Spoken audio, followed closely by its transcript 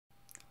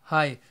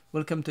Hi,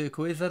 welcome to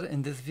Equaser.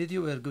 In this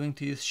video we are going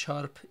to use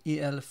Sharp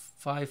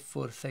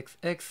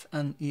EL546X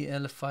and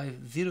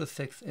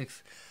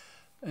EL506X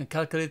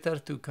calculator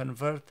to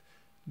convert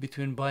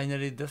between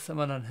binary,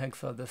 decimal and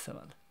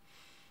hexadecimal.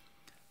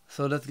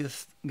 So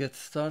let's get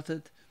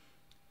started.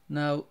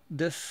 Now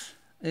this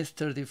is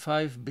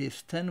 35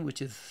 base 10,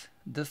 which is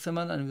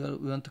decimal,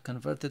 and we want to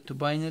convert it to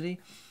binary.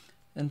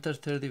 Enter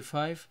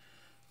 35.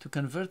 To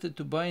convert it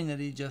to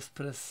binary, just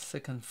press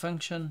second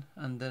function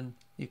and then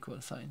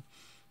equal sign.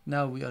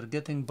 Now we are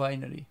getting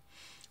binary,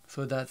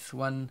 so that's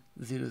 1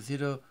 0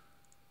 0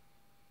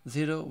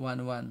 0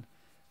 1 1.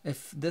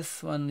 If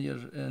this one your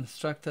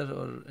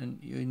instructor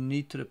you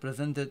need to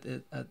represent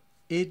it at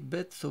 8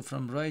 bits, so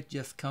from right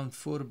just count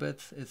 4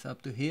 bits, it's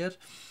up to here,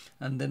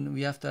 and then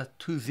we have to add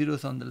 2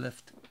 zeros on the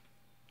left,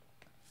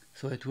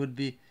 so it would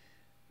be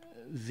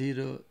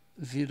 0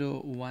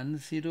 0 1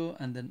 0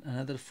 and then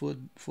another 4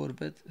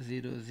 bits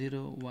 0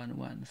 0 1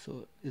 1,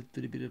 so it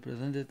will be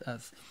represented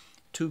as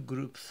two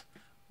groups,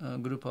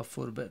 group of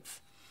 4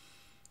 bits.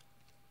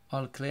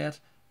 All clear?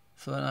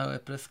 So now I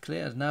press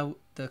clear. Now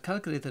the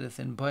calculator is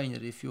in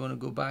binary. If you want to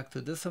go back to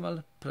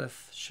decimal,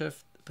 press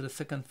shift, press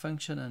second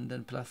function and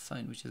then plus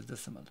sign, which is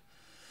decimal.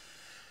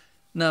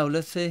 Now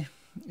let's say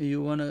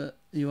you want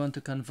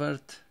to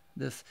convert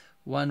this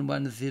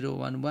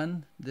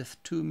 11011, this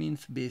 2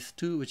 means base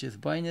 2, which is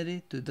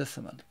binary, to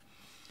decimal.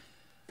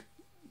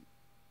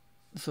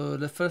 So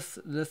let's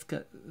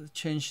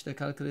change the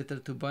calculator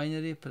to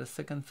binary. Press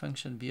second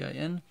function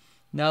bin.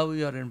 Now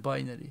we are in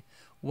binary.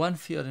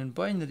 Once you are in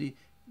binary,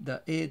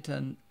 the 8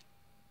 and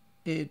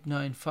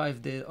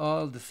 895, they're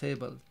all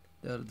disabled.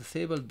 They are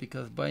disabled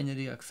because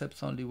binary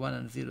accepts only 1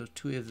 and 0.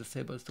 2 is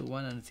disabled, so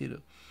 1 and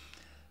 0.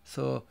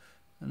 So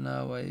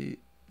now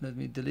let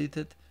me delete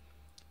it.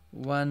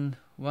 1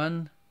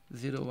 1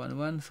 0 1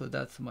 1. So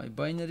that's my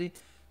binary.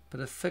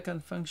 Press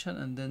second function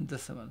and then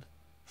decimal.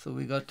 So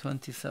we got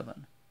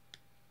 27.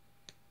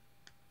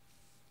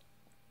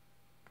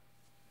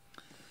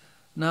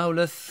 Now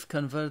let's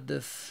convert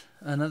this.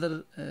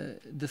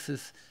 This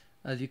is,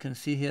 as you can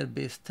see here,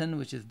 base 10,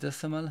 which is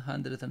decimal,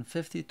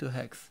 150 to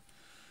hex.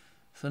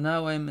 So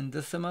now I'm in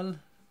decimal,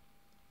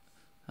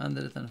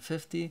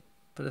 150,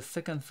 press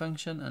second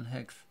function and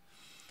hex.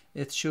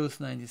 It shows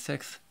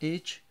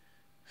 96H,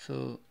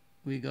 so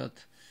we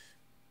got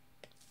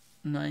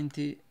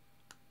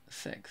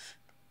 96,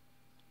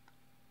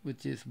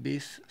 which is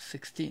base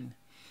 16.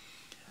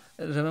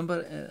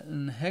 Remember,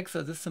 in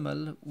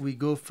hexadecimal we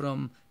go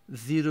from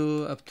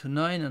 0 up to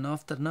 9, and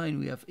after 9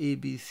 we have A,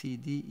 B, C,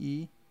 D,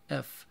 E,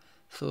 F.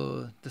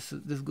 So this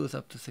goes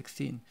up to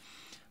 16.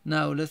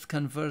 Now let's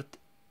convert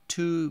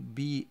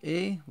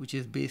 2BA, which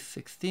is base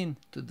 16,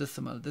 to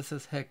decimal. This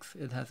is hex,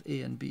 it has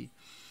A and B.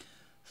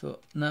 So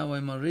now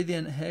I'm already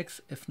in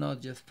hex. If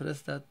not, just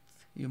press that.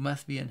 You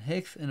must be in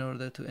hex in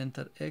order to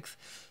enter X.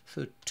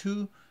 So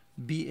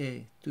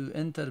 2BA, to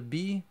enter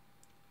B,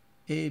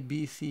 A,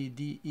 B, C,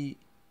 D, E,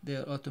 they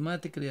are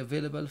automatically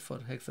available for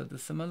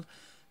hexadecimal.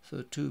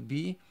 So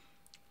 2B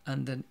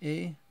and then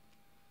A.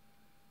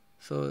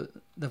 So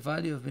the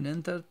value has been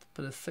entered.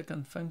 Press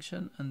second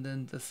function and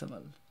then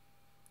decimal.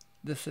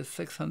 This is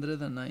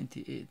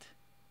 698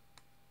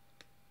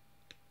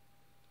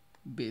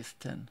 base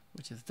 10,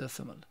 which is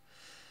decimal.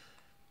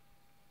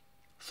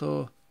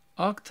 So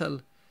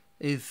octal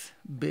is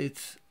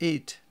base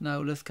 8.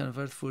 Now let's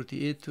convert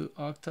 48 to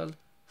octal.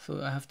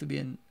 So I have to be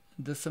in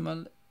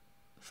decimal,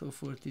 so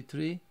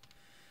 43.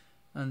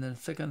 And then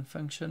second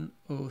function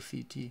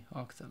OCT,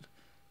 octal.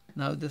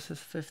 Now this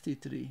is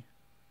 53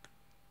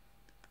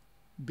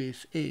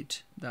 base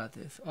 8, that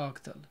is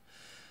octal.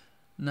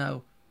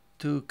 Now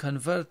to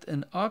convert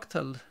an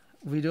octal,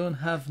 we don't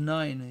have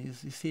 9.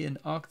 You see, in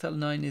octal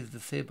 9 is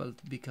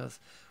disabled because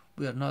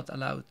we are not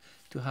allowed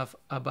to have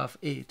above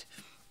 8.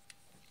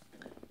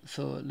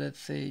 So let's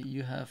say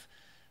you have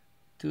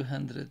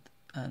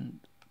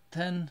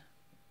 210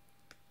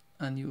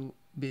 and you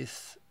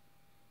base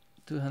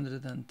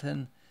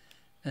 210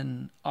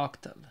 in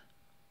octal,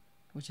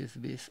 which is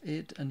base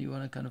 8, and you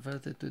want to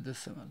convert it to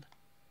decimal.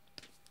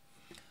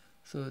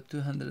 So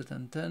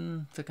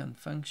 210, second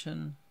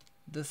function,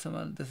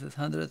 decimal, this is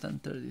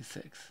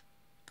 136.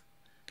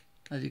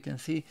 As you can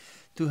see,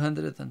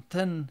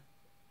 210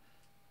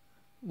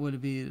 will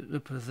be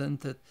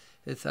represented,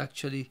 it's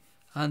actually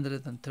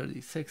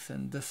 136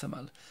 in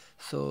decimal.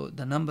 So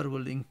the number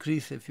will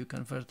increase if you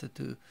convert it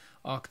to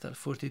octal.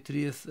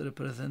 43 is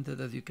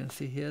represented, as you can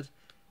see here,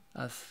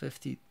 as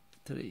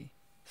 53.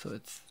 So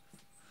it's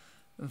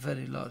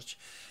very large.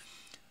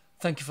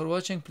 Thank you for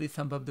watching. Please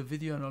thumb up the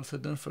video and also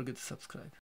don't forget to subscribe.